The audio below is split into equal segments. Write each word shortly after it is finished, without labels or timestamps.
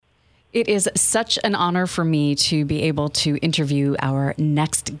It is such an honor for me to be able to interview our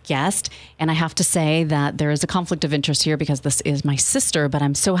next guest. And I have to say that there is a conflict of interest here because this is my sister, but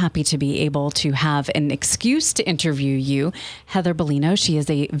I'm so happy to be able to have an excuse to interview you. Heather Bellino, she is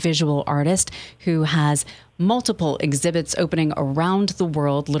a visual artist who has multiple exhibits opening around the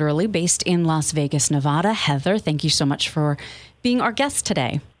world, literally based in Las Vegas, Nevada. Heather, thank you so much for being our guest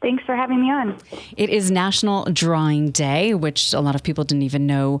today. Thanks for having me on. It is National Drawing Day, which a lot of people didn't even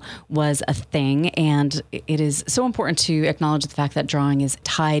know was a thing. And it is so important to acknowledge the fact that drawing is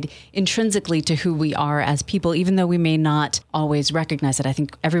tied intrinsically to who we are as people, even though we may not always recognize it. I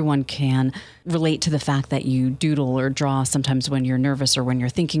think everyone can relate to the fact that you doodle or draw sometimes when you're nervous or when you're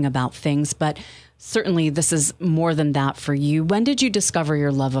thinking about things. But certainly this is more than that for you. When did you discover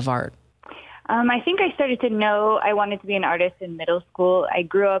your love of art? I think I started to know I wanted to be an artist in middle school. I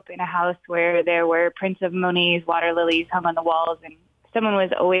grew up in a house where there were prints of Monet's water lilies hung on the walls, and someone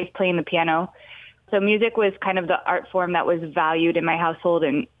was always playing the piano. So music was kind of the art form that was valued in my household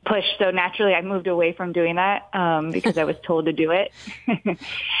and pushed. So naturally, I moved away from doing that because I was told to do it.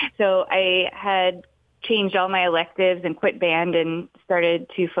 So I had changed all my electives and quit band and started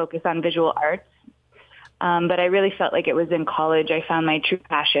to focus on visual arts. But I really felt like it was in college I found my true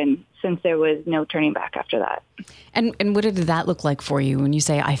passion, since there was no turning back after that. And what did that look like for you when you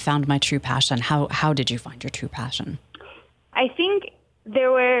say, I found my true passion? How did you find your true passion? I think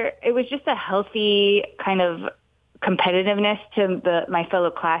it was just a healthy kind of competitiveness to my fellow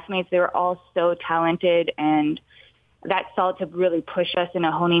classmates. They were all so talented, and that sought to really push us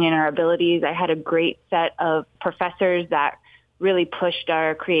into honing in our abilities. I had a great set of professors that really pushed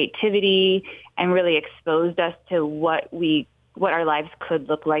our creativity and really exposed us to what our lives could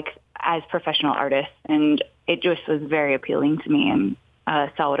look like as professional artists. And it just was very appealing to me, and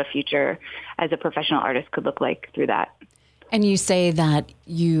saw what a future as a professional artist could look like through that. And you say that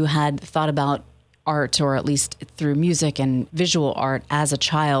you had thought about art, or at least through music and visual art, as a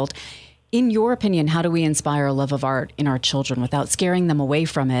child. In your opinion, how do we inspire a love of art in our children without scaring them away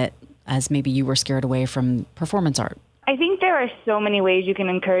from it, as maybe you were scared away from performance art? I think there are so many ways you can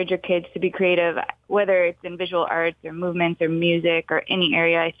encourage your kids to be creative, whether it's in visual arts or movements or music or any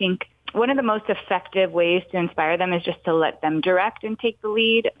area. I think one of the most effective ways to inspire them is just to let them direct and take the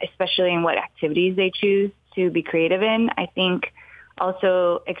lead, especially in what activities they choose to be creative in. I think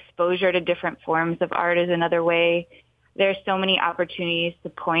also exposure to different forms of art is another way. There's so many opportunities to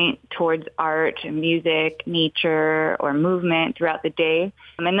point towards art, music, nature, or movement throughout the day.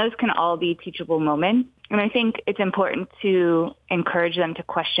 And those can all be teachable moments. And I think it's important to encourage them to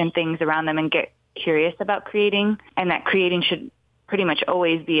question things around them and get curious about creating, and that creating should pretty much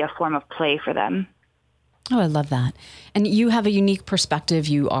always be a form of play for them. Oh, I love that. And you have a unique perspective.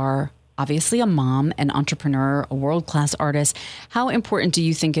 You are obviously a mom, an entrepreneur, a world-class artist. How important do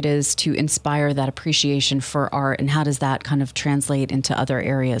you think it is to inspire that appreciation for art, and how does that kind of translate into other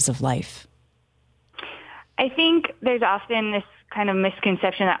areas of life? I think there's often this kind of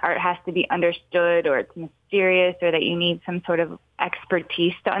misconception that art has to be understood, or it's mysterious, or that you need some sort of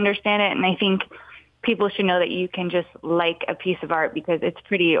expertise to understand it. And I think people should know that you can just like a piece of art because it's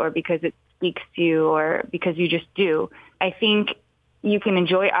pretty, or because it speaks to you, or because you just do. I think you can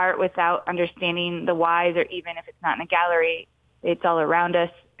enjoy art without understanding the whys, or even if it's not in a gallery, it's all around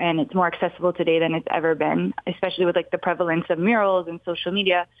us, and it's more accessible today than it's ever been, especially with like the prevalence of murals and social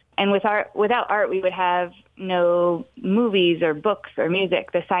media. And without art, we would have no movies or books or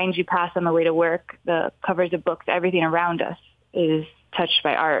music. The signs you pass on the way to work, the covers of books, everything around us is touched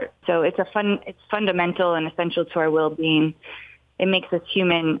by art. So it's fundamental and essential to our well-being. It makes us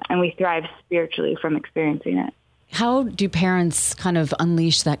human, and we thrive spiritually from experiencing it. How do parents kind of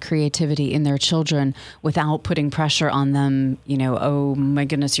unleash that creativity in their children without putting pressure on them? You know, oh my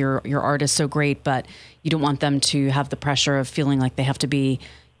goodness, your art is so great, but you don't want them to have the pressure of feeling like they have to be,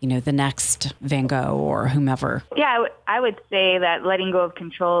 you know, the next Van Gogh or whomever. Yeah, I would say that letting go of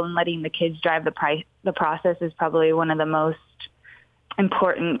control and letting the kids drive the process is probably one of the most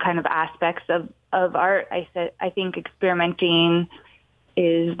important kind of aspects of art. I think experimenting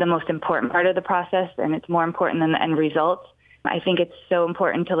is the most important part of the process, and it's more important than the end result. I think it's so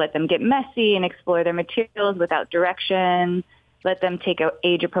important to let them get messy and explore their materials without direction. Let them take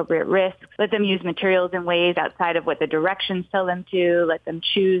age-appropriate risks. Let them use materials in ways outside of what the directions tell them to. Let them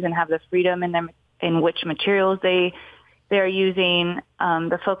choose and have the freedom in which materials they're using.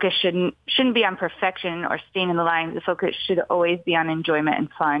 The focus shouldn't be on perfection or staying in the lines. The focus should always be on enjoyment and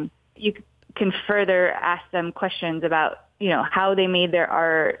fun. You can further ask them questions about, you know, how they made their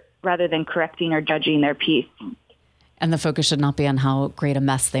art rather than correcting or judging their piece. And the focus should not be on how great a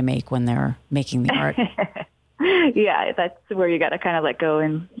mess they make when they're making the art. Yeah, that's where you got to kind of let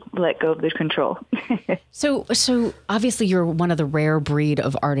go of the control. So obviously you're one of the rare breed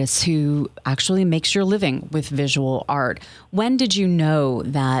of artists who actually makes your living with visual art. When did you know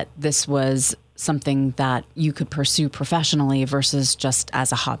that this was something that you could pursue professionally versus just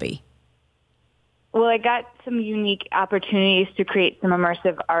as a hobby? Well, I got some unique opportunities to create some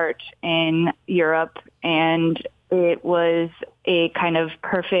immersive art in Europe, and it was a kind of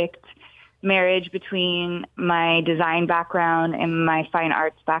perfect marriage between my design background and my fine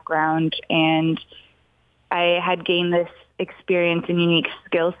arts background. And I had gained this experience and unique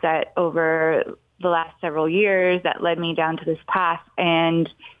skill set over the last several years that led me down to this path. And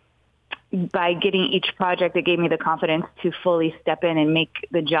by getting each project, it gave me the confidence to fully step in and make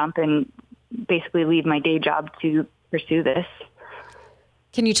the jump and basically leave my day job to pursue this.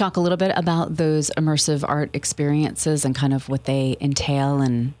 Can you talk a little bit about those immersive art experiences and kind of what they entail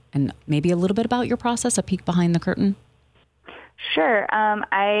and maybe a little bit about your process, a peek behind the curtain? Sure.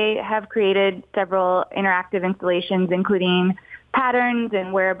 I have created several interactive installations, including patterns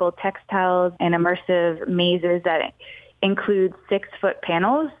and wearable textiles and immersive mazes that include 6-foot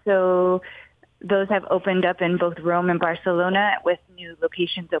panels. So those have opened up in both Rome and Barcelona, with new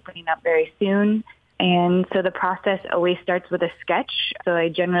locations opening up very soon. And so the process always starts with a sketch. So I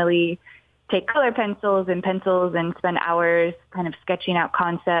generally take color pencils and spend hours kind of sketching out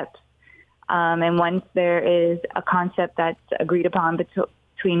concepts. And once there is a concept that's agreed upon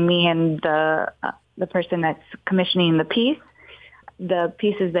between me and the person that's commissioning the piece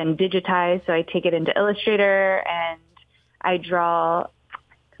is then digitized. So I take it into Illustrator and I draw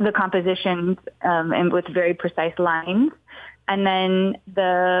the compositions and with very precise lines. And then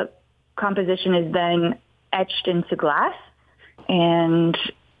the composition is then etched into glass, and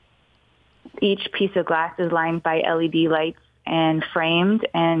each piece of glass is lined by LED lights and framed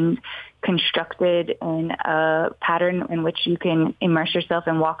and constructed in a pattern in which you can immerse yourself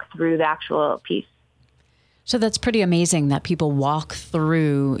and walk through the actual piece. So that's pretty amazing that people walk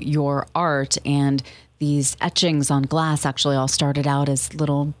through your art, and these etchings on glass actually all started out as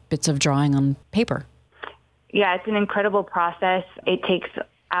little bits of drawing on paper. Yeah, it's an incredible process. It takes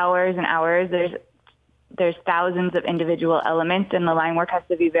hours and hours. There's thousands of individual elements, and the line work has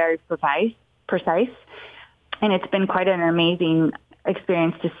to be very precise. And it's been quite an amazing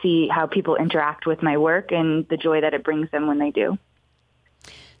experience to see how people interact with my work and the joy that it brings them when they do.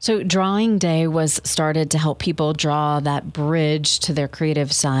 So Drawing Day was started to help people draw that bridge to their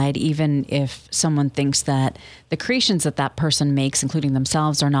creative side, even if someone thinks that the creations that person makes, including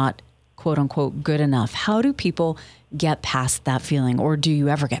themselves, are not quote unquote good enough. How do people get past that feeling, or do you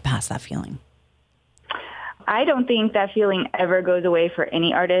ever get past that feeling? I don't think that feeling ever goes away for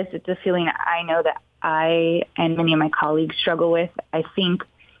any artist. It's a feeling I know that I and many of my colleagues struggle with. I think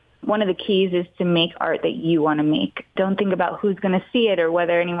one of the keys is to make art that you want to make. Don't think about who's going to see it or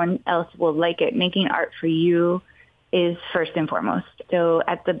whether anyone else will like it. Making art for you is first and foremost. So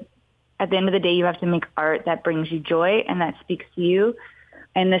at the end of the day, you have to make art that brings you joy and that speaks to you.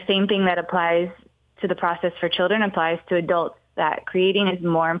 And the same thing that applies to the process for children applies to adults, that creating is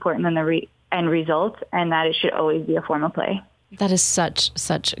more important than the end result, and that it should always be a form of play. That is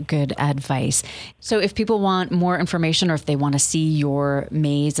such good advice. So if people want more information, or if they want to see your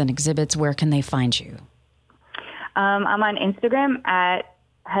maze and exhibits, where can they find you? I'm on Instagram at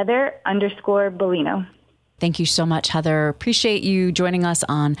Heather_Bellino. Thank you so much, Heather. Appreciate you joining us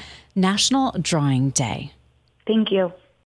on National Drawing Day. Thank you.